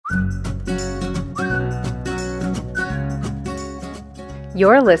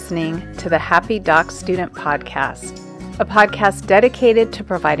You're listening to the Happy Doc Student Podcast, a podcast dedicated to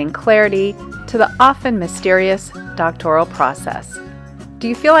providing clarity to the often mysterious doctoral process. Do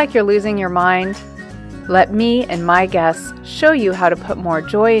you feel like you're losing your mind? Let me and my guests show you how to put more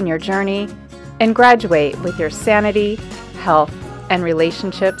joy in your journey and graduate with your sanity, health, and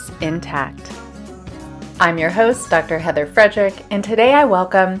relationships intact. I'm your host, Dr. Heather Frederick, and today I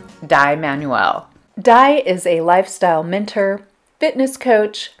welcome Dai Manuel. Dai is a lifestyle mentor, fitness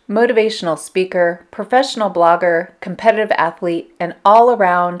coach, motivational speaker, professional blogger, competitive athlete, and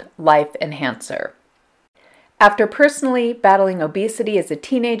all-around life enhancer. After personally battling obesity as a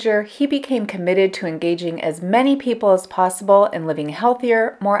teenager, he became committed to engaging as many people as possible in living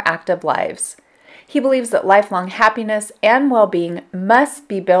healthier, more active lives. He believes that lifelong happiness and well-being must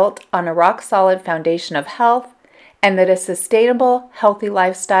be built on a rock-solid foundation of health, and that a sustainable, healthy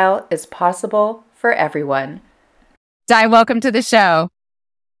lifestyle is possible for everyone. Dai, welcome to the show.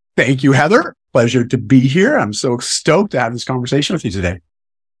 Thank you, Heather. Pleasure to be here. I'm so stoked to have this conversation with you today.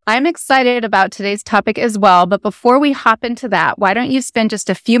 I'm excited about today's topic as well, but before we hop into that, why don't you spend just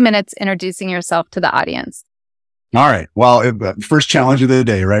a few minutes introducing yourself to the audience? All right. Well, first challenge of the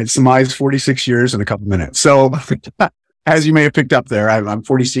day, right? Surmise 46 years in a couple minutes. So as you may have picked up there, I'm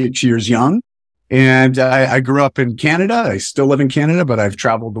 46 years young, and I grew up in Canada. I still live in Canada, but I've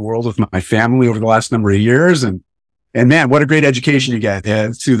traveled the world with my family over the last number of years. And man, what a great education you get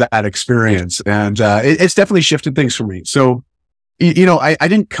through that experience. And it's definitely shifted things for me. So, I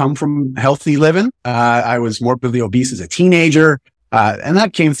didn't come from healthy living. I was morbidly obese as a teenager. And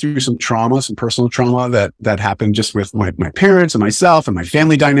that came through some trauma, some personal trauma that happened just with my parents and myself and my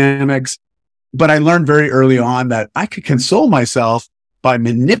family dynamics. But I learned very early on that I could console myself by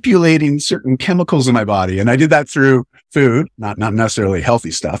manipulating certain chemicals in my body. And I did that through food, not necessarily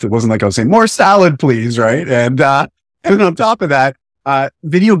healthy stuff. It wasn't like I was saying, more salad, please, right? And then on top of that,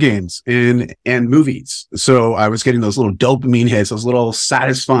 video games and movies. So I was getting those little dopamine hits, those little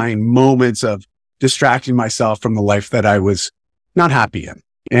satisfying moments of distracting myself from the life that I was not happy in.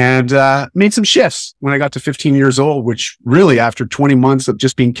 And made some shifts when I got to 15 years old, which really after 20 months of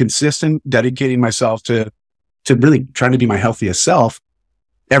just being consistent, dedicating myself to really trying to be my healthiest self,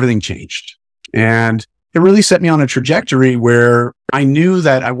 everything changed. And it really set me on a trajectory where I knew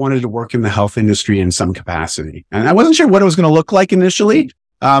that I wanted to work in the health industry in some capacity. And I wasn't sure what it was going to look like initially.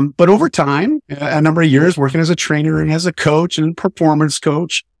 But over time, a number of years working as a trainer and as a coach and performance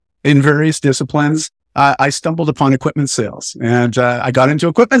coach in various disciplines, I stumbled upon equipment sales, and I got into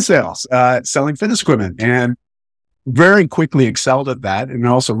equipment sales, selling fitness equipment, and very quickly excelled at that. And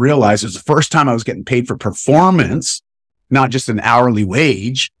I also realized it was the first time I was getting paid for performance, not just an hourly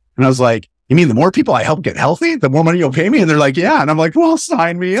wage. And I was like, you mean the more people I help get healthy, the more money you'll pay me? And they're like, yeah. And I'm like, well,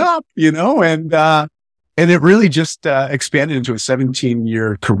 sign me up, and it really just expanded into a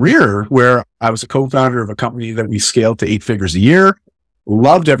 17-year career where I was a co-founder of a company that we scaled to 8 figures a year.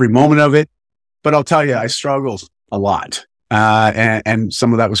 Loved every moment of it. But I'll tell you, I struggled a lot. And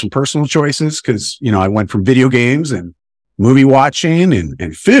some of that was from personal choices because, I went from video games and movie watching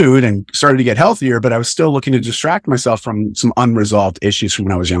and food and started to get healthier, but I was still looking to distract myself from some unresolved issues from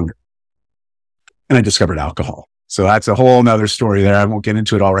when I was younger. And I discovered alcohol. So that's a whole nother story there. I won't get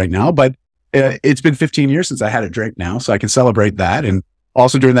into it all right now, but it's been 15 years since I had a drink now, so I can celebrate that. And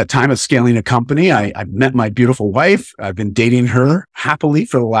also during that time of scaling a company, I met my beautiful wife. I've been dating her happily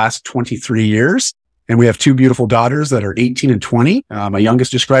for the last 23 years. And we have 2 beautiful daughters that are 18 and 20. My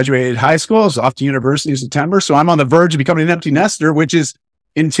youngest just graduated high school, is off to university in September. So I'm on the verge of becoming an empty nester, which is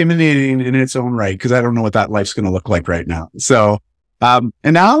intimidating in its own right, because I don't know what that life's going to look like right now. So, and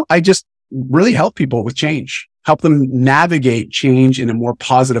now I just really help people with change, help them navigate change in a more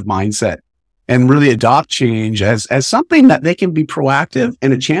positive mindset and really adopt change as something that they can be proactive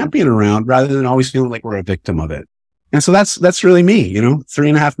and a champion around rather than always feeling like we're a victim of it. And so that's really me,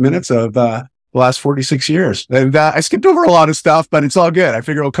 3.5 minutes of the last 46 years. And I skipped over a lot of stuff, but it's all good. I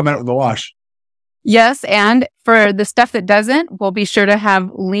figure it'll come out with the wash. Yes. And for the stuff that doesn't, we'll be sure to have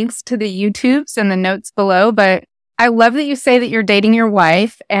links to the YouTubes and the notes below. But I love that you say that you're dating your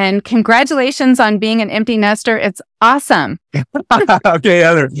wife, and congratulations on being an empty nester. It's awesome. Okay,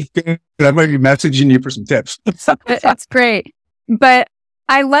 Heather, I might be messaging you for some tips. It's great. But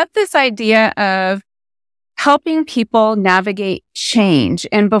I love this idea of helping people navigate change.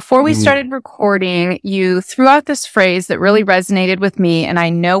 And before we started recording, you threw out this phrase that really resonated with me, and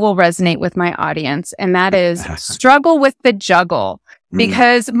I know will resonate with my audience. And that is struggle with the juggle.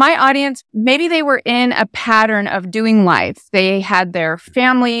 Because my audience, maybe they were in a pattern of doing life. They had their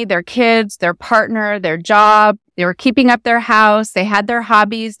family, their kids, their partner, their job, They were keeping up their house. They had their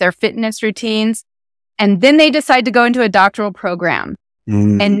hobbies, their fitness routines. And then they decide to go into a doctoral program.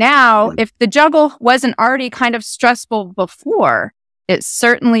 And now, if the juggle wasn't already kind of stressful before, it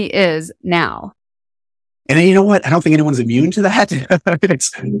certainly is now. And you know what? I don't think anyone's immune to that.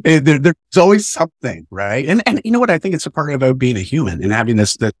 There's always something, right? And you know what? I think it's a part about being a human and having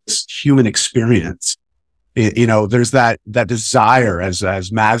this human experience. There's that desire, as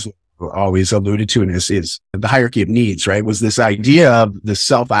Maslow always alluded to in is the hierarchy of needs, right? Was this idea of the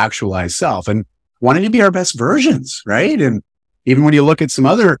self-actualized self and wanting to be our best versions, right? And even when you look at some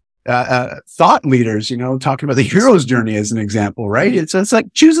other thought leaders, talking about the hero's journey as an example, right? It's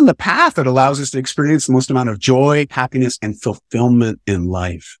like choosing the path that allows us to experience the most amount of joy, happiness, and fulfillment in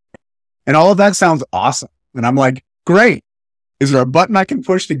life. And all of that sounds awesome. And I'm like, great. Is there a button I can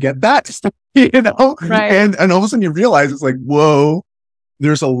push to get that? Right. And all of a sudden you realize it's like, whoa,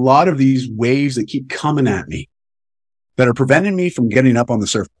 there's a lot of these waves that keep coming at me that are preventing me from getting up on the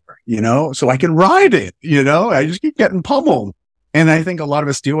surfboard, so I can ride it, I just keep getting pummeled. And I think a lot of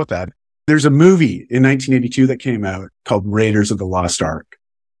us deal with that. There's a movie in 1982 that came out called Raiders of the Lost Ark.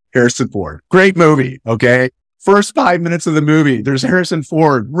 Harrison Ford. Great movie. Okay. First 5 minutes of the movie, there's Harrison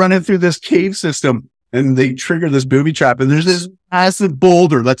Ford running through this cave system and they trigger this booby trap. And there's this massive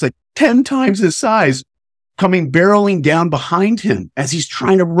boulder that's like 10 times his size coming barreling down behind him as he's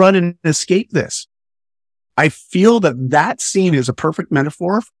trying to run and escape this. I feel that scene is a perfect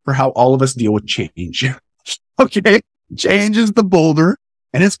metaphor for how all of us deal with change. Okay. Change is the boulder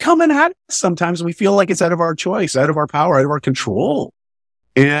and it's coming at us sometimes. We feel like it's out of our choice, out of our power, out of our control.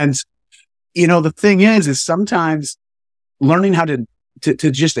 And, the thing is sometimes learning how to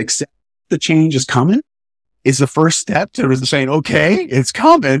just accept the change is coming is the first step to saying, okay, it's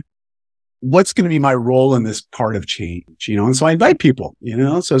coming. What's going to be my role in this part of change? And so I invite people,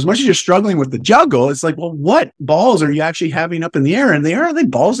 so as much as you're struggling with the juggle, it's like, well, what balls are you actually having up in the air? And are they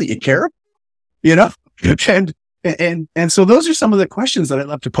balls that you care about? And so those are some of the questions that I'd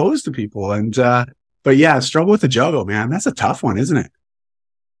love to pose to people. But yeah, struggle with the juggle, man. That's a tough one, isn't it?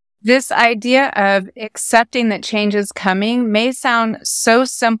 This idea of accepting that change is coming may sound so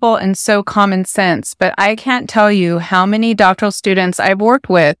simple and so common sense, but I can't tell you how many doctoral students I've worked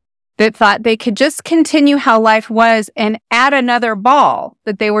with that thought they could just continue how life was and add another ball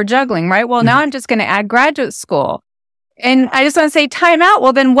that they were juggling, right? Well, now I'm just going to add graduate school. And I just want to say time out.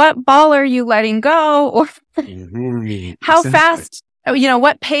 Well, then what ball are you letting go? Or how fast,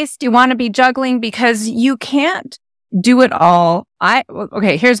 what pace do you want to be juggling? Because you can't do it all.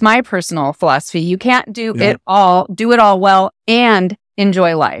 Okay, here's my personal philosophy. You can't do it all well and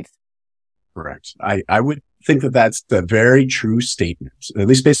enjoy life. Correct. I would think that that's the very true statement, at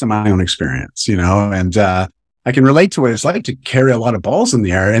least based on my own experience, and I can relate to what it's like to carry a lot of balls in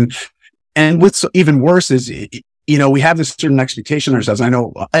the air. And what's even worse is, we have this certain expectation of ourselves. I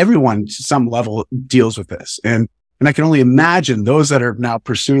know everyone to some level deals with this. And I can only imagine those that are now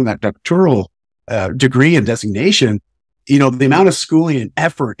pursuing that doctoral degree and designation, the amount of schooling and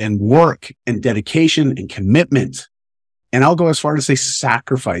effort and work and dedication and commitment. And I'll go as far as to say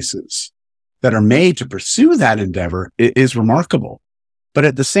sacrifices that are made to pursue that endeavor is remarkable. But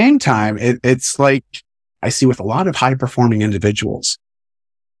at the same time, it's like I see with a lot of high performing individuals,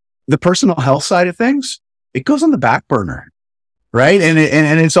 the personal health side of things, it goes on the back burner, right? And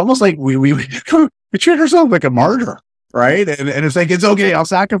it's almost like we treat ourselves like a martyr, right? And it's like, it's okay. I'll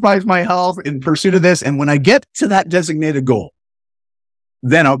sacrifice my health in pursuit of this. And when I get to that designated goal,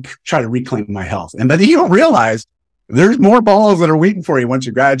 then I'll try to reclaim my health. And but you don't realize there's more balls that are waiting for you once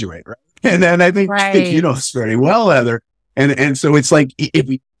you graduate, right? And then I think you know this very well, Heather. And so it's like, if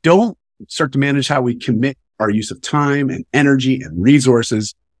we don't start to manage how we commit our use of time and energy and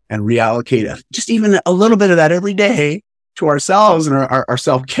resources and reallocate just even a little bit of that every day to ourselves and our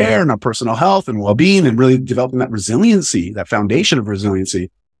self-care and our personal health and well-being and really developing that resiliency, that foundation of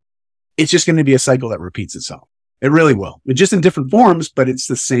resiliency, it's just going to be a cycle that repeats itself. It really will. It's just in different forms, but it's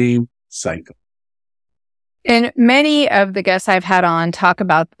the same cycle. And many of the guests I've had on talk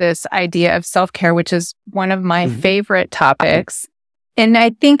about this idea of self-care, which is one of my favorite topics. And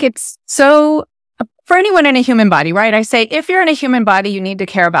I think it's so, for anyone in a human body, right? I say, if you're in a human body, you need to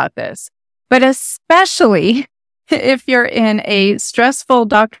care about this. But especially if you're in a stressful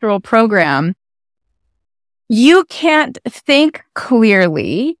doctoral program, you can't think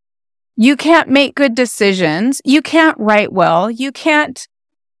clearly. You can't make good decisions. You can't write well. You can't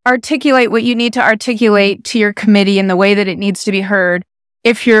articulate what you need to articulate to your committee in the way that it needs to be heard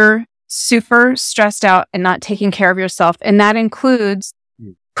if you're super stressed out and not taking care of yourself. And that includes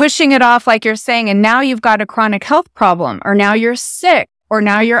pushing it off, like you're saying, and now you've got a chronic health problem, or now you're sick, or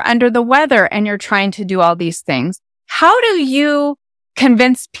now you're under the weather and you're trying to do all these things. How do you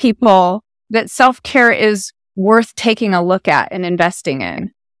convince people that self-care is worth taking a look at and investing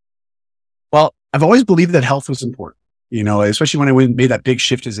in? Well, I've always believed that health was important, especially when I made that big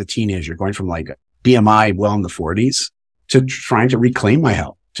shift as a teenager, going from like BMI well in the 40s to trying to reclaim my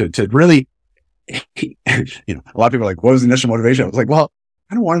health, to really, a lot of people are like, what was the initial motivation? I was like, well,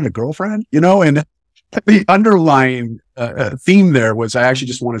 I don't want a girlfriend, and the underlying theme there was I actually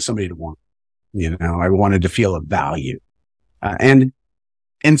just wanted somebody to want, I wanted to feel a value. And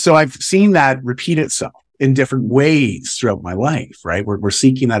so I've seen that repeat itself in different ways throughout my life, right? We're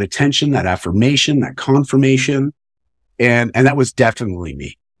seeking that attention, that affirmation, that confirmation. And that was definitely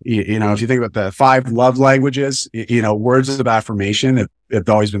me. If you think about the 5 love languages, words of affirmation have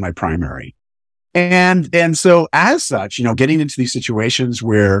always been my primary. And so as such, getting into these situations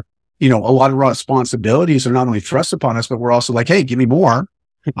where, a lot of responsibilities are not only thrust upon us, but we're also like, hey, give me more.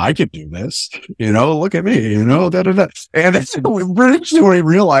 I can do this, look at me, da, da, da. And that's where we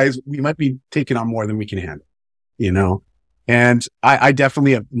realize we might be taking on more than we can handle, and I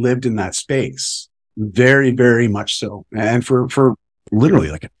definitely have lived in that space very, very much so. And for literally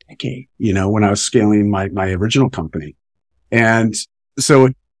like a decade, when I was scaling my original company. And so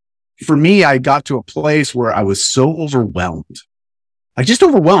for me, I got to a place where I was so overwhelmed. Just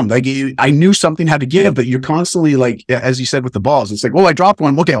overwhelmed. Like I knew something had to give, but you're constantly like, as you said with the balls, it's like, oh, I dropped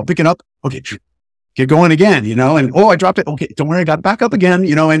one. Okay, I'll pick it up. Okay, get going again, and oh, I dropped it. Okay, don't worry, I got it back up again,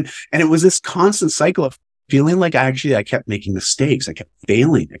 and it was this constant cycle of feeling like I kept making mistakes. I kept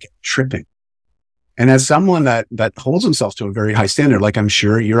failing. I kept tripping. And as someone that holds himself to a very high standard, like I'm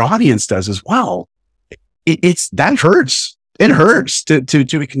sure your audience does as well, that hurts. It hurts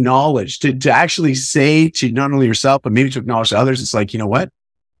to acknowledge, to actually say to not only yourself, but maybe to acknowledge to others. It's like, you know what?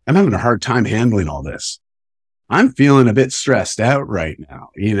 I'm having a hard time handling all this. I'm feeling a bit stressed out right now.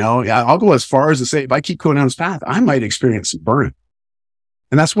 I'll go as far as to say, if I keep going down this path, I might experience some burnout.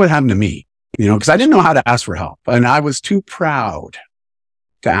 And that's what happened to me, because I didn't know how to ask for help. And I was too proud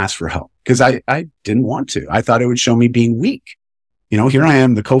to ask for help because I didn't want to. I thought it would show me being weak. Here I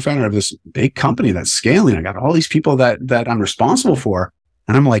am, the co-founder of this big company that's scaling. I got all these people that I'm responsible for.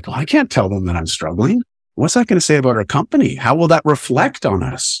 And I'm like, well, I can't tell them that I'm struggling. What's that going to say about our company? How will that reflect on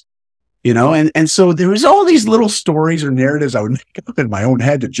us? And so there was all these little stories or narratives I would make up in my own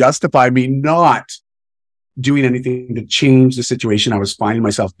head to justify me not doing anything to change the situation I was finding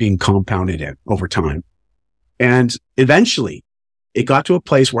myself being compounded in over time. And eventually it got to a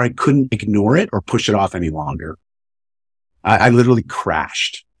place where I couldn't ignore it or push it off any longer. I literally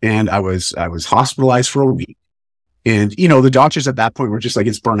crashed and I was hospitalized for a week. And, the doctors at that point were just like,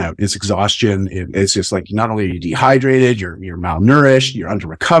 it's burnout, it's exhaustion. It's just like, not only are you dehydrated, you're malnourished, you're under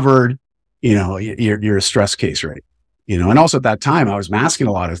recovered, you're a stress case, right? And also at that time, I was masking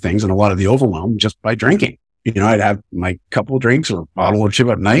a lot of things and a lot of the overwhelm just by drinking. I'd have my couple of drinks or a bottle of chip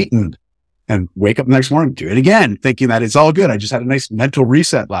at night and wake up the next morning, do it again, thinking that it's all good. I just had a nice mental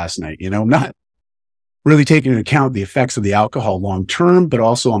reset last night, not really taking into account the effects of the alcohol long-term, but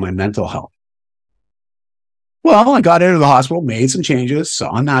also on my mental health. Well, I got out of the hospital, made some changes,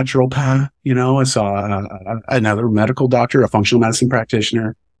 saw a naturopath, I saw another medical doctor, a functional medicine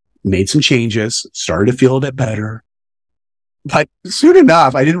practitioner, made some changes, started to feel a bit better. But soon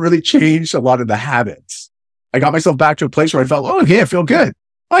enough, I didn't really change a lot of the habits. I got myself back to a place where I felt, oh, okay, I feel good.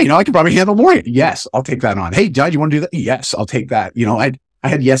 Oh, I can probably handle more. Yes, I'll take that on. Hey, Dad, you want to do that? Yes, I'll take that. I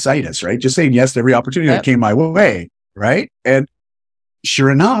had yes-itis, right? Just saying yes to every opportunity that came my way, right? And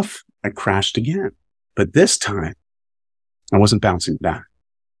sure enough, I crashed again. But this time, I wasn't bouncing back.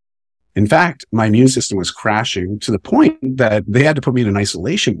 In fact, my immune system was crashing to the point that they had to put me in an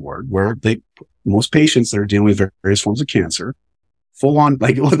isolation ward where most patients that are dealing with various forms of cancer, full on,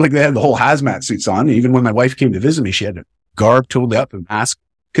 like it looked like they had the whole hazmat suits on. Even when my wife came to visit me, she had a garb totally up and mask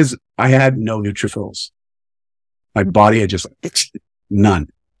because I had no neutrophils. My body had just none.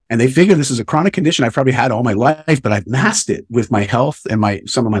 And they figured this is a chronic condition I've probably had all my life, but I've masked it with my health and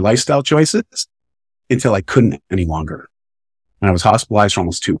some of my lifestyle choices until I couldn't any longer. And I was hospitalized for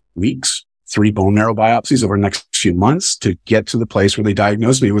almost 2 weeks, 3 bone marrow biopsies over the next few months to get to the place where they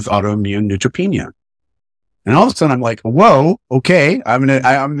diagnosed me with autoimmune neutropenia. And all of a sudden I'm like, whoa, okay. I'm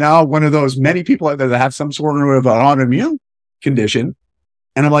now one of those many people out there that have some sort of an autoimmune condition.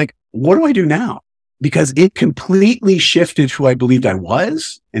 And I'm like, what do I do now? Because it completely shifted who I believed I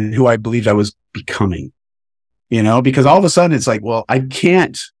was and who I believed I was becoming, because all of a sudden it's like, well, I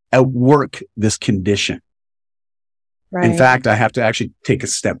can't outwork this condition. Right. In fact, I have to actually take a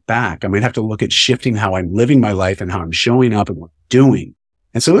step back. I might have to look at shifting how I'm living my life and how I'm showing up and what I'm doing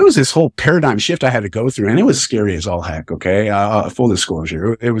And so it was this whole paradigm shift I had to go through, and it was scary as all heck. Okay. Full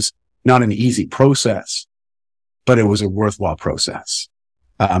disclosure. It was not an easy process, but it was a worthwhile process.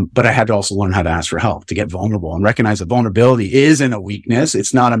 But I had to also learn how to ask for help, to get vulnerable and recognize that vulnerability isn't a weakness.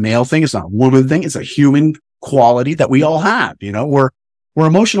 It's not a male thing. It's not a woman thing. It's a human quality that we all have. You know, we're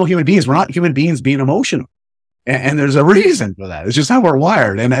emotional human beings. We're not human beings being emotional. And there's a reason for that. It's just how we're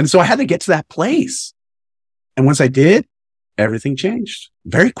wired. And so I had to get to that place. And once I did, everything changed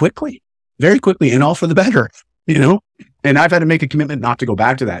very quickly, and all for the better, you know? And I've had to make a commitment not to go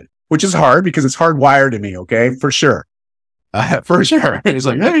back to that, which is hard because it's hardwired in me. Okay. For sure. For sure. It's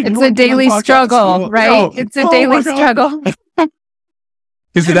like, hey, it's a daily struggle, right? Oh, it's a daily struggle.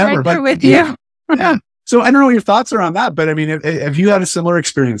 Is it ever? But with you. Yeah. So I don't know what your thoughts are on that, but I mean, have you had a similar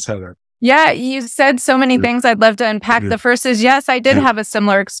experience, Heather? Yeah, you said so many things I'd love to unpack. The first is, yes, I did have a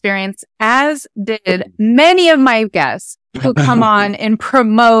similar experience, as did many of my guests who come on and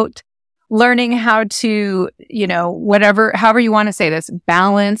promote learning how to, you know, however you want to say this,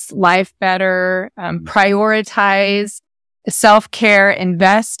 balance life better, prioritize self-care,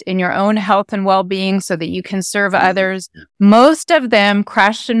 invest in your own health and well-being so that you can serve others. Most of them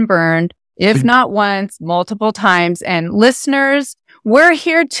crashed and burned, if not once, multiple times. And listeners, we're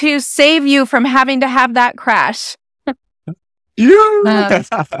here to save you from having to have that crash.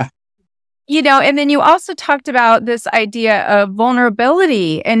 You know, and then you also talked about this idea of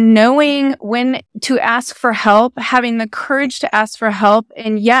vulnerability and knowing when to ask for help, having the courage to ask for help.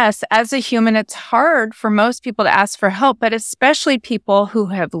 And yes, as a human, it's hard for most people to ask for help, but especially people who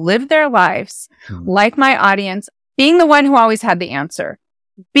have lived their lives, like my audience, being the one who always had the answer,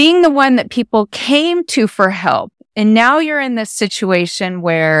 being the one that people came to for help. And now you're in this situation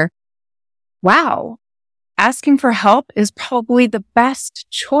where, wow, asking for help is probably the best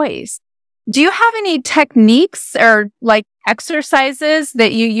choice. Do you have any techniques or like exercises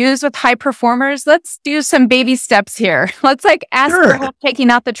that you use with high performers? Let's do some baby steps here. Let's like ask for help taking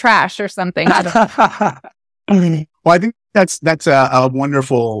out the trash or something. Well, I think that's a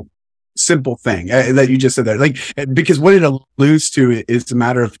wonderful, simple thing that you just said there. Like, because what it alludes to is a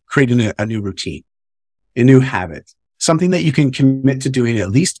matter of creating a new routine, a new habit, something that you can commit to doing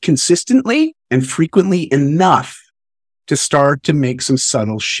at least consistently and frequently enough to start to make some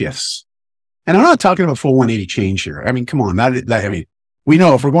subtle shifts. And I'm not talking about full 180 change here. I mean, come on, I mean, we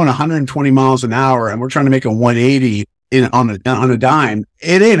know if we're going 120 miles an hour and we're trying to make a 180 on a dime,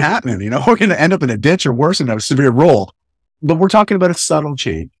 it ain't happening. You know, we're going to end up in a ditch or worse, in a severe roll. But we're talking about a subtle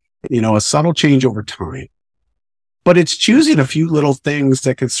change, you know, a subtle change over time. But it's choosing a few little things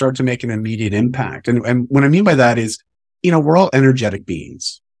that can start to make an immediate impact. And what I mean by that is, you know, we're all energetic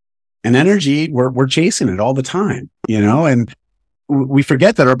beings, and energy, we're chasing it all the time, you know, and we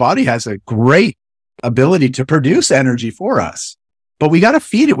forget that our body has a great ability to produce energy for us, but we got to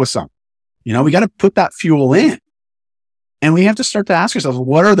feed it with something. You know, we got to put that fuel in, and we have to start to ask ourselves,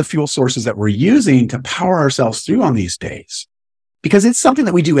 what are the fuel sources that we're using to power ourselves through on these days? Because it's something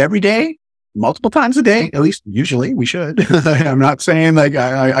that we do every day, multiple times a day, at least usually we should. I'm not saying like,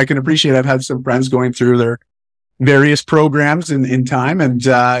 I can appreciate, I've had some friends going through their various programs in time. And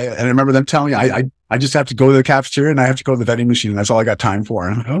I remember them telling me, I just have to go to the cafeteria and I have to go to the vending machine. And that's all I got time for.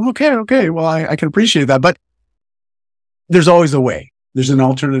 And I'm like, okay. Well, I can appreciate that, but there's always a way. There's an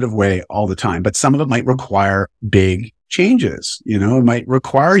alternative way all the time, but some of it might require big changes. You know, it might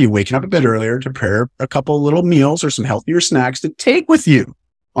require you waking up a bit earlier to prepare a couple of little meals or some healthier snacks to take with you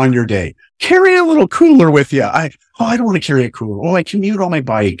on your day. Carry a little cooler with you. I don't want to carry a cooler. Oh, I commute on my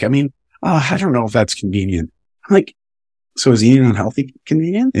bike. I mean, I don't know if that's convenient. I'm like, so is eating unhealthy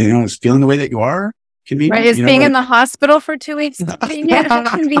convenient? You know, is feeling the way that you are convenient? Right. Is being in the hospital for 2 weeks convenient? How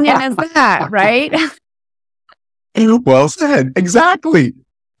convenient is that? Right. Well said. Exactly.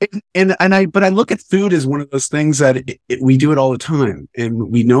 But I look at food as one of those things that we do it all the time,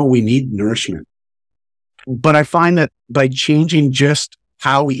 and we know we need nourishment. But I find that by changing just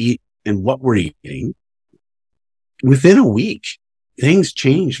how we eat and what we're eating, within a week, things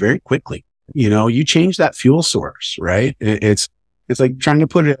change very quickly. You know, you change that fuel source, right? It's like trying to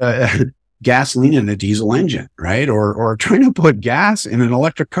put gasoline in a diesel engine, right? Or trying to put gas in an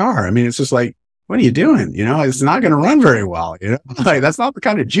electric car. I mean, it's just like, what are you doing? You know, it's not going to run very well. You know, like that's not the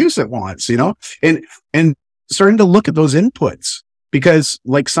kind of juice it wants, you know, and starting to look at those inputs, because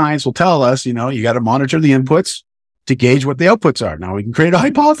like science will tell us, you know, you got to monitor the inputs to gauge what the outputs are. Now we can create a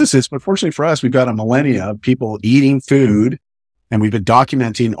hypothesis, but fortunately for us, we've got a millennia of people eating food, and we've been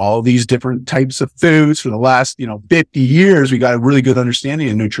documenting all these different types of foods for the last, 50 years. We got a really good understanding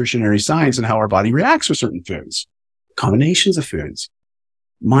of nutritionary science and how our body reacts with certain foods, combinations of foods.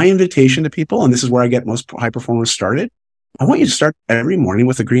 My invitation to people, and this is where I get most high performers started, I want you to start every morning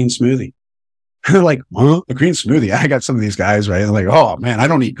with a green smoothie. They're like, huh? A green smoothie? I got some of these guys, right? They're like, oh man, I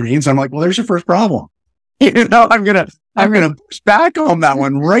don't eat greens. I'm like, well, there's your first problem. I'm going to push back on that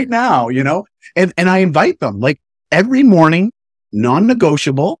one right now, and I invite them like every morning,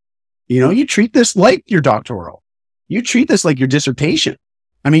 non-negotiable, you treat this like your doctoral. You treat this like your dissertation.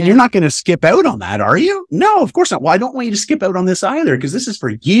 I mean, you're not going to skip out on that, are you? No, of course not. Well, I don't want you to skip out on this either, because this is for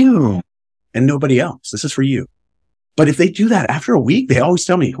you and nobody else. This is for you. But if they do that after a week, they always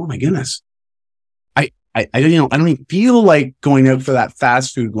tell me, oh my goodness, I don't even feel like going out for that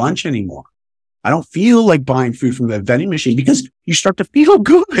fast food lunch anymore. I don't feel like buying food from the vending machine, because you start to feel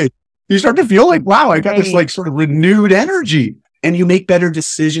good. You start to feel like, wow, I got this like sort of renewed energy, and you make better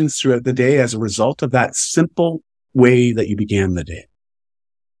decisions throughout the day as a result of that simple way that you began the day.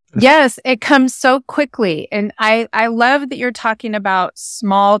 Yes, it comes so quickly. And I love that you're talking about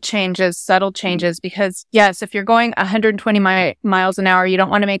small changes, subtle changes, because yes, if you're going 120 miles an hour, you don't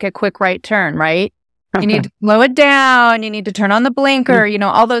want to make a quick right turn, right? You need to slow it down. You need to turn on the blinker,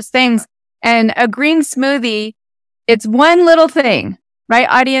 all those things. And a green smoothie, it's one little thing, right?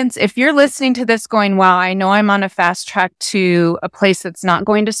 Audience, if you're listening to this going, wow, I know I'm on a fast track to a place that's not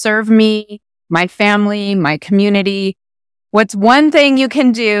going to serve me, my family, my community. What's one thing you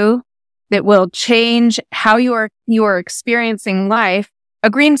can do that will change how you are experiencing life? A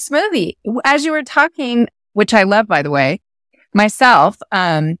green smoothie. As you were talking, which I love, by the way, myself,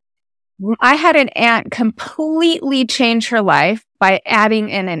 I had an aunt completely change her life by adding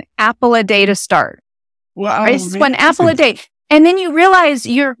in an apple a day to start. Wow. Right? Just one apple a day. And then you realize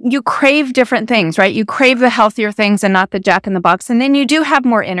you crave different things, right? You crave the healthier things and not the Jack in the Box. And then you do have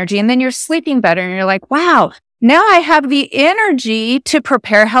more energy, and then you're sleeping better, and you're like, wow, now I have the energy to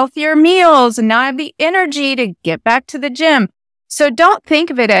prepare healthier meals. And now I have the energy to get back to the gym. So don't think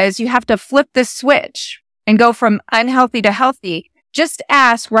of it as you have to flip the switch and go from unhealthy to healthy. Just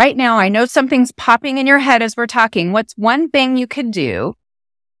ask right now. I know something's popping in your head as we're talking. What's one thing you could do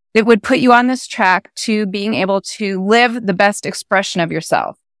that would put you on this track to being able to live the best expression of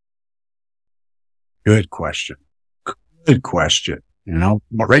yourself? Good question. Good question.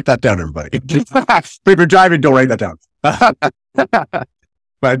 Write that down, everybody. If you're driving, don't write that down.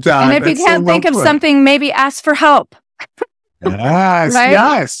 But and if you can't think of something, maybe ask for help. Yes, right?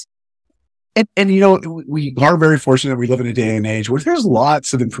 Yes. And we are very fortunate that we live in a day and age where there's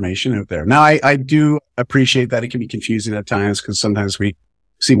lots of information out there. Now, I do appreciate that it can be confusing at times, because sometimes we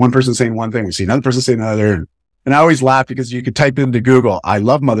see one person saying one thing, we see another person saying another. And I always laugh, because you could type into Google, I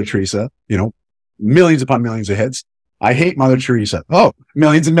love Mother Teresa, millions upon millions of hits. I hate Mother Teresa. Oh,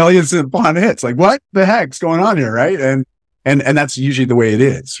 millions and millions upon hits. Like, what the heck's going on here, right? And that's usually the way it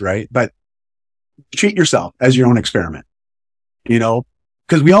is, right? But treat yourself as your own experiment,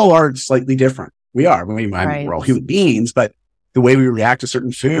 because we all are slightly different. We are. We're all human beings, but the way we react to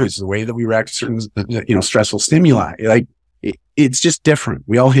certain foods, the way that we react to certain, stressful stimuli, like it's just different.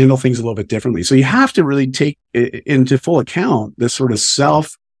 We all handle things a little bit differently. So you have to really take into full account this sort of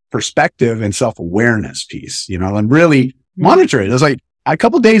self-perspective and self-awareness piece, and really monitor it. It's like a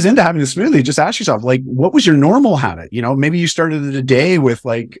couple of days into having a smoothie, just ask yourself, like, what was your normal habit? Maybe you started the day with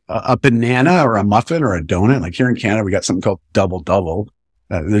like a banana or a muffin or a donut. Like here in Canada, we got something called Double Double.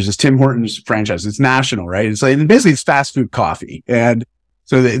 There's this Tim Hortons franchise. It's national, right? It's like, basically it's fast food coffee. And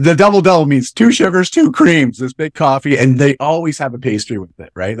so the Double Double means 2 sugars, 2 creams, this big coffee. And they always have a pastry with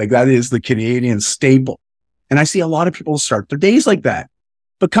it, right? Like that is the Canadian staple. And I see a lot of people start their days like that.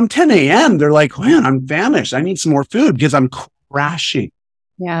 But come 10 a.m., they're like, man, I'm famished. I need some more food because I'm crashing.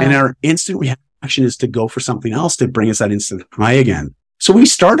 Yeah. And our instant reaction is to go for something else to bring us that instant high again. So we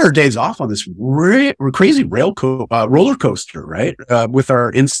start our days off on this crazy roller coaster, right? With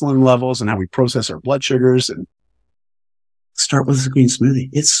our insulin levels and how we process our blood sugars, and start with a green smoothie.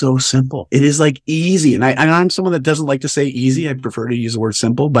 It's so simple. It is like easy. And I'm someone that doesn't like to say easy. I prefer to use the word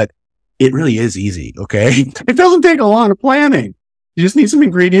simple, but it really is easy. Okay. It doesn't take a lot of planning. You just need some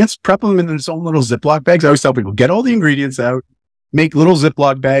ingredients, prep them in its own little Ziploc bags. I always tell people, get all the ingredients out, make little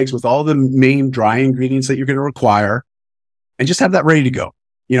Ziploc bags with all the main dry ingredients that you're going to require, and just have that ready to go,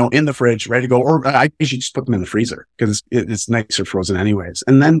 in the fridge, ready to go. Or I usually just put them in the freezer because it's nicer frozen anyways.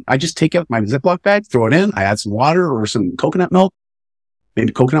 And then I just take out my Ziploc bag, throw it in. I add some water or some coconut milk,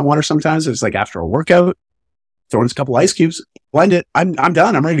 maybe coconut water sometimes. It's like after a workout, throw in a couple ice cubes, blend it. I'm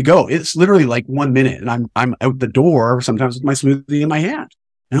done. I'm ready to go. It's literally like 1 minute and I'm out the door, sometimes with my smoothie in my hand.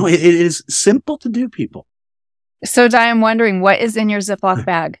 It is simple to do, people. So Dai, I'm wondering, what is in your Ziploc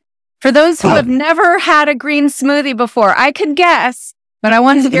bag? For those who have never had a green smoothie before, I could guess, but I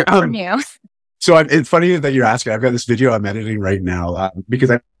want to hear from you. So it's funny that you're asking. I've got this video I'm editing right now because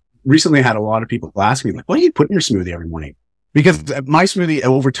I recently had a lot of people ask me, like, what do you put in your smoothie every morning? because my smoothie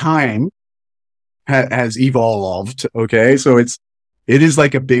over time has evolved. Okay. So it is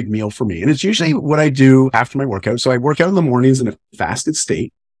like a big meal for me. And it's usually what I do after my workout. So I work out in the mornings in a fasted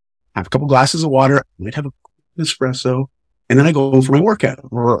state, have a couple glasses of water, I might have an espresso, and then I go for my workout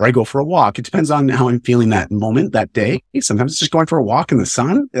or I go for a walk. It depends on how I'm feeling that moment, that day. Sometimes it's just going for a walk in the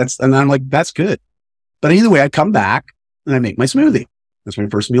sun. And I'm like, that's good. But either way, I come back and I make my smoothie. That's my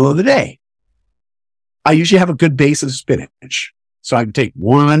first meal of the day. I usually have a good base of spinach. So I take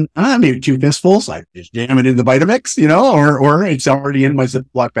one, maybe two fistfuls. I just jam it in the Vitamix, or it's already in my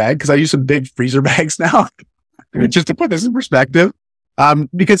Ziploc bag because I use some big freezer bags now. Just to put this in perspective,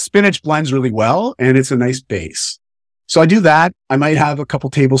 because spinach blends really well and it's a nice base. So I do that. I might have a couple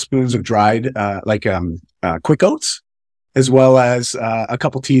tablespoons of dried, quick oats, as well as a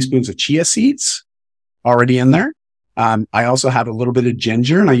couple teaspoons of chia seeds already in there. I also have a little bit of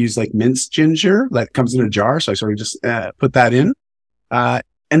ginger, and I use like minced ginger that comes in a jar. So I sort of just put that in. And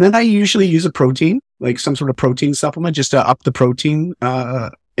then I usually use a protein, like some sort of protein supplement just to up the protein.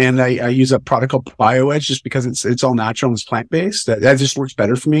 And I use a product called BioEdge just because it's all natural and it's plant-based. That just works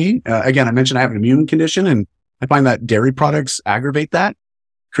better for me. Again, I mentioned I have an immune condition and I find that dairy products aggravate that,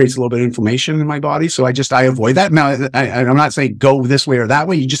 creates a little bit of inflammation in my body. So I avoid that. Now, I'm not saying go this way or that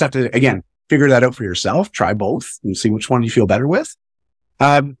way. You just have to, again, figure that out for yourself. Try both and see which one you feel better with.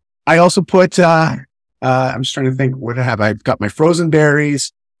 I also put, I'm just trying to think what I have. I've got my frozen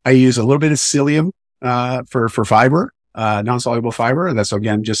berries. I use a little bit of psyllium, for fiber, non-soluble fiber. That's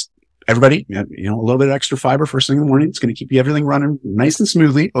again, just everybody, a little bit of extra fiber first thing in the morning. It's going to keep everything running nice and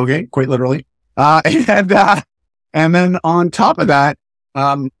smoothly. Okay. Quite literally. And then on top of that,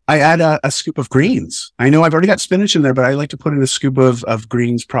 I add a scoop of greens. I know I've already got spinach in there, but I like to put in a scoop of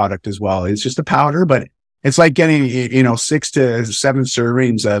greens product as well. It's just a powder, but it's like getting, 6 to 7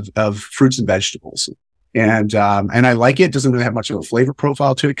 servings of fruits and vegetables. And I like it. It doesn't really have much of a flavor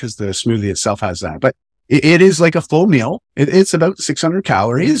profile to it because the smoothie itself has that, but it is like a full meal. It's about 600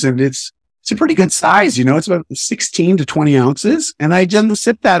 calories and it's a pretty good size. It's about 16 to 20 ounces. And I just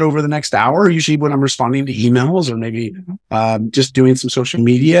sip that over the next hour, usually when I'm responding to emails or maybe, just doing some social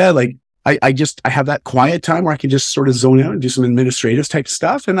media. Like I have that quiet time where I can just sort of zone out and do some administrative type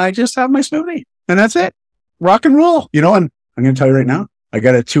stuff. And I just have my smoothie and that's it. Rock and roll, and I'm going to tell you right now, I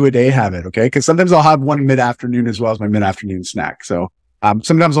got a 2-a-day habit. Okay. Cause sometimes I'll have one mid-afternoon as well as my mid-afternoon snack. So,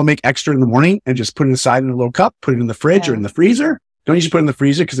 sometimes I'll make extra in the morning and just put it aside in a little cup, put it in the fridge or in the freezer. Don't usually put it in the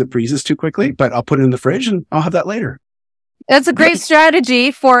freezer because it freezes too quickly, but I'll put it in the fridge and I'll have that later. That's a great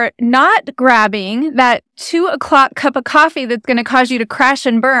strategy for not grabbing that 2:00 cup of coffee that's going to cause you to crash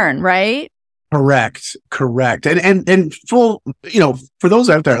and burn, right? Correct. And full, for those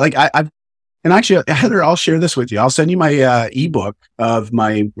out there, like and actually, Heather, I'll share this with you. I'll send you my ebook of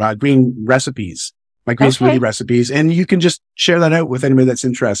my green recipes, my green smoothie recipes, and you can just share that out with anybody that's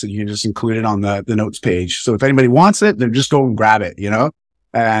interested. You can just include it on the notes page. So if anybody wants it, then just go and grab it,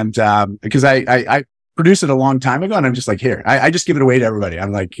 And because I produced it a long time ago, and I'm just like, here, I just give it away to everybody.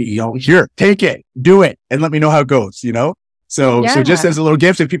 I'm like, here, take it, do it, and let me know how it goes. So just as a little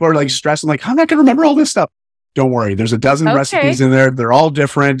gift, if people are like stressing, like, I'm not going to remember all this stuff. Don't worry. There's a dozen recipes in there. They're all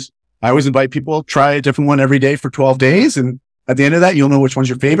different. I always invite people, try a different one every day for 12 days. And at the end of that, you'll know which one's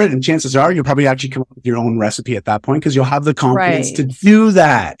your favorite. And chances are you'll probably actually come up with your own recipe at that point because you'll have the confidence to do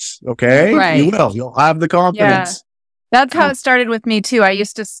that. Okay. Right. You will. You'll have the confidence. Yeah. That's how it started with me too. I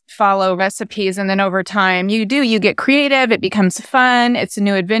used to follow recipes and then over time you get creative. It becomes fun. It's a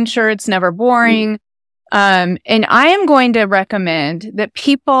new adventure. It's never boring. And I am going to recommend that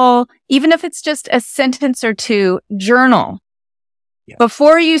people, even if it's just a sentence or two, journal.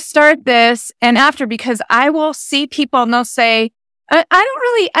 Before you start this and after, because I will see people and they'll say,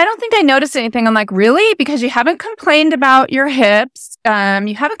 I don't think I noticed anything. I'm like, really? Because you haven't complained about your hips. You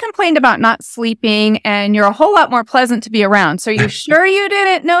haven't complained about not sleeping and you're a whole lot more pleasant to be around. So you sure you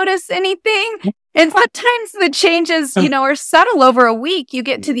didn't notice anything? And sometimes the changes, are subtle over a week. You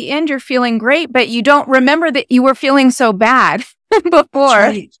get to the end, you're feeling great, but you don't remember that you were feeling so bad before.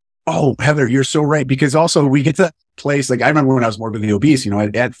 Right. Oh, Heather, you're so right. Because also we get to that place. Like I remember when I was morbidly obese,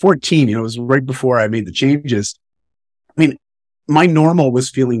 at 14, it was right before I made the changes. I mean, my normal was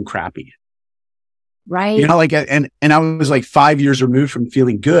feeling crappy. Right. And I was like 5 years removed from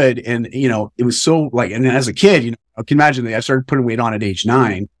feeling good. And, it was so like, and as a kid, I can imagine that I started putting weight on at age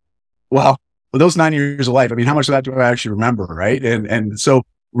 9. Well, with those 9 years of life, I mean, how much of that do I actually remember? Right. And so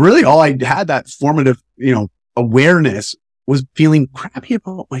really all I had that formative, awareness was feeling crappy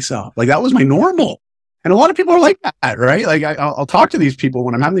about myself. Like that was my normal. And a lot of people are like that, right? Like I'll talk to these people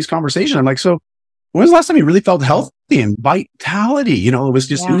when I'm having these conversations. I'm like, so When was the last time you really felt healthy and vitality? You know, it was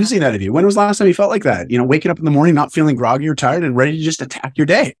just oozing out of you. When was the last time you felt like that? You know, waking up in the morning, not feeling groggy or tired and ready to just attack your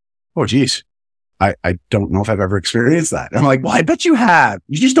day. Oh, geez. I don't know if I've ever experienced that. I'm like, well, I bet you have.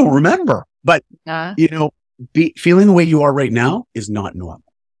 You just don't remember. But, you know, feeling the way you are right now is not normal.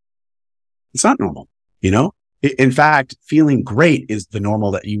 It's not normal. You know, in fact, feeling great is the normal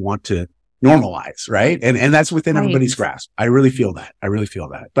that you want to normalize, right? And that's within everybody's grasp. I really feel that.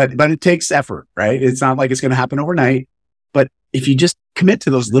 But it takes effort, right? It's not like it's going to happen overnight. But if you just commit to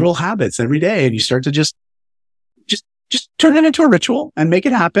those little habits every day and you start to just turn it into a ritual and make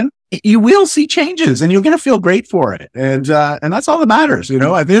it happen, you will see changes and you're going to feel great for it. And that's all that matters. You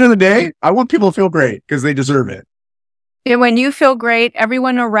know, at the end of the day, I want people to feel great because they deserve it. And when you feel great,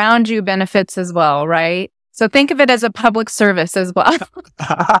 everyone around you benefits as well, right? So think of it as a public service as well.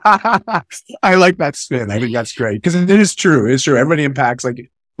 I like that spin. I think that's great because it is true. It's true. Everybody impacts.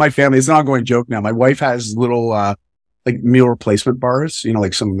 Like my family, it's an ongoing joke now. My wife has little like meal replacement bars, you know,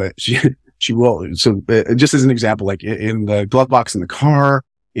 like some of the, she will. So just as an example, like in the glove box in the car,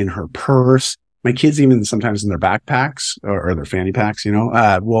 in her purse, my kids, even sometimes in their backpacks or their fanny packs, you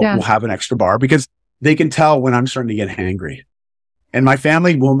know, will have an extra bar because they can tell when I'm starting to get hangry. And my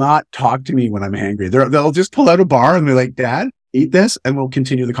family will not talk to me when I'm hangry. They'll just pull out a bar and be like, Dad, eat this, and we'll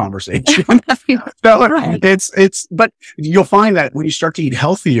continue the conversation. But you'll find that when you start to eat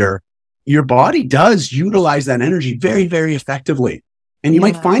healthier, your body does utilize that energy very, very effectively. And you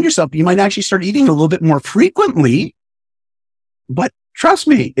might find yourself, you might actually start eating a little bit more frequently, but trust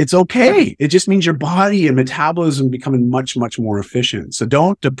me, it's okay. It just means your body and metabolism becoming much, much more efficient. So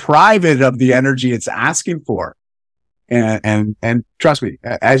don't deprive it of the energy it's asking for. And trust me,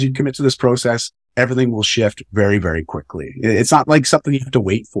 as you commit to this process, everything will shift very, very quickly. It's not like something you have to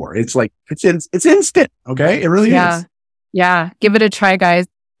wait for. It's like, it's instant. Okay. It really is. Yeah. Give it a try, guys.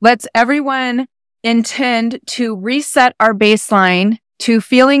 Let's everyone intend to reset our baseline to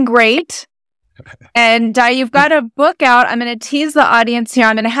feeling great. And Dai, you've got a book out. I'm going to tease the audience here.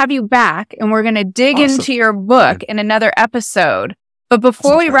 I'm going to have you back and we're going to dig into your book in another episode. But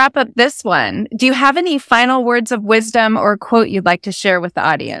before we wrap up this one, do you have any final words of wisdom or quote you'd like to share with the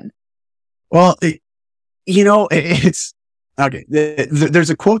audience? Well, it's okay. There's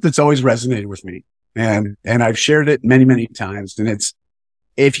a quote that's always resonated with me and I've shared it many, many times. And it's,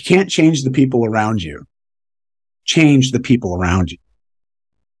 if you can't change the people around you, change the people around you.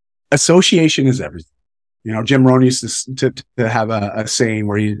 Association is everything. You know, Jim Rohn used to have a saying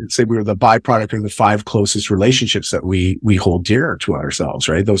where he said we were the byproduct of the 5 closest relationships that we hold dear to ourselves,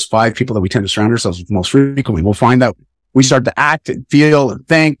 right? Those 5 people that we tend to surround ourselves with most frequently. We'll find out we start to act and feel and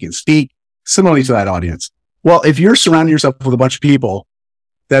think and speak similarly to that audience. Well, if you're surrounding yourself with a bunch of people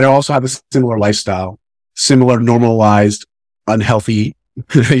that also have a similar lifestyle, similar normalized, unhealthy,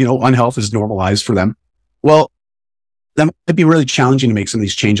 unhealth is normalized for them. Well, that might be really challenging to make some of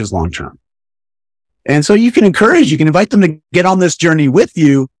these changes long term. And so you can invite them to get on this journey with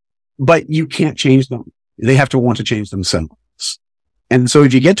you, but you can't change them. They have to want to change themselves. And so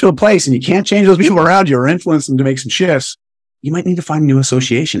if you get to a place and you can't change those people around you or influence them to make some shifts, you might need to find a new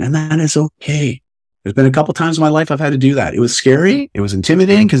association. And that is okay. There's been a couple times in my life I've had to do that. It was scary. It was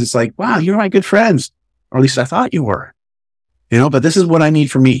intimidating because it's like, wow, you're my good friends. Or at least I thought you were, but this is what I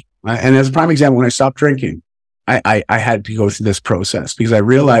need for me. And as a prime example, when I stopped drinking, I had to go through this process because I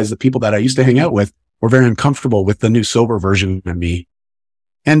realized the people that I used to hang out with were very uncomfortable with the new sober version of me.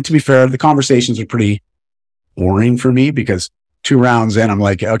 And to be fair, the conversations are pretty boring for me because 2 rounds in, I'm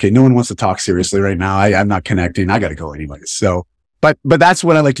like, okay, no one wants to talk seriously right now. I'm not connecting. I got to go anyways. So, but that's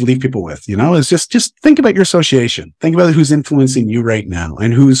what I like to leave people with, is just think about your association. Think about who's influencing you right now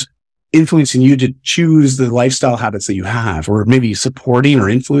and who's influencing you to choose the lifestyle habits that you have, or maybe supporting or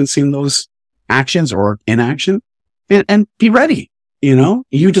influencing those actions or inaction, and be ready.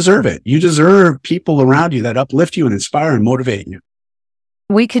 You deserve it. You deserve people around you that uplift you and inspire and motivate you.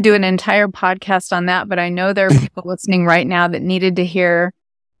 We could do an entire podcast on that, but I know there are people listening right now that needed to hear,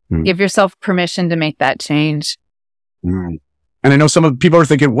 give yourself permission to make that change. And I know some of the people are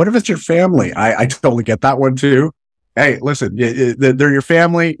thinking, what if it's your family? I totally get that one too. Hey, listen, they're your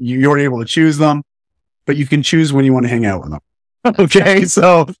family. You're able to choose them, but you can choose when you want to hang out with them. Okay.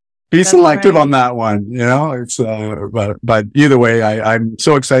 So be selective on that one, it's, but either way, I'm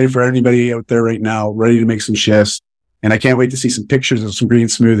so excited for anybody out there right now, ready to make some shifts. And I can't wait to see some pictures of some green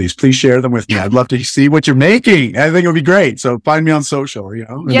smoothies. Please share them with me. I'd love to see what you're making. I think it would be great. So find me on social,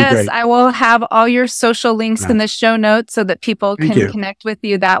 Yes, I will have all your social links in the show notes so that people can connect with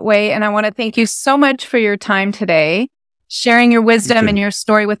you that way. And I want to thank you so much for your time today, sharing your wisdom and your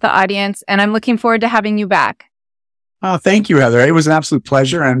story with the audience. And I'm looking forward to having you back. Oh, thank you, Heather. It was an absolute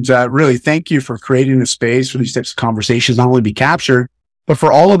pleasure. And really, thank you for creating a space for these types of conversations, not only be captured, but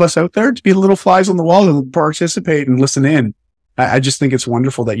for all of us out there to be little flies on the wall and participate and listen in. I just think it's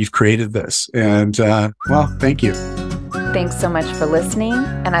wonderful that you've created this. And well, thank you. Thanks so much for listening,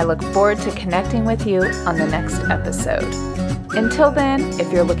 and I look forward to connecting with you on the next episode. Until then,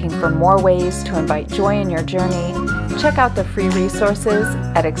 if you're looking for more ways to invite joy in your journey, check out the free resources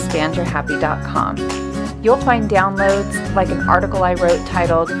at expandyourhappy.com. You'll find downloads like an article I wrote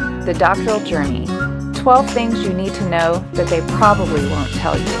titled The Doctoral Journey, 12 Things You Need to Know That They Probably Won't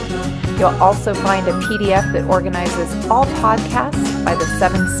Tell You. You'll also find a PDF that organizes all podcasts by the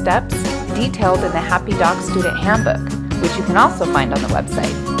 7 steps detailed in the Happy Doc Student Handbook, which you can also find on the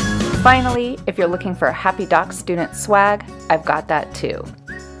website. Finally, if you're looking for Happy Doc Student swag, I've got that too.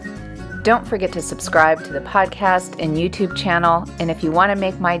 Don't forget to subscribe to the podcast and YouTube channel, and if you want to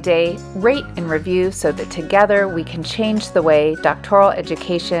make my day, rate and review so that together we can change the way doctoral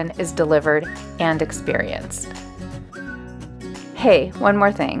education is delivered and experienced. Hey, one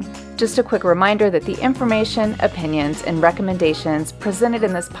more thing. Just a quick reminder that the information, opinions, and recommendations presented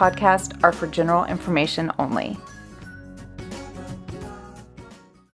in this podcast are for general information only.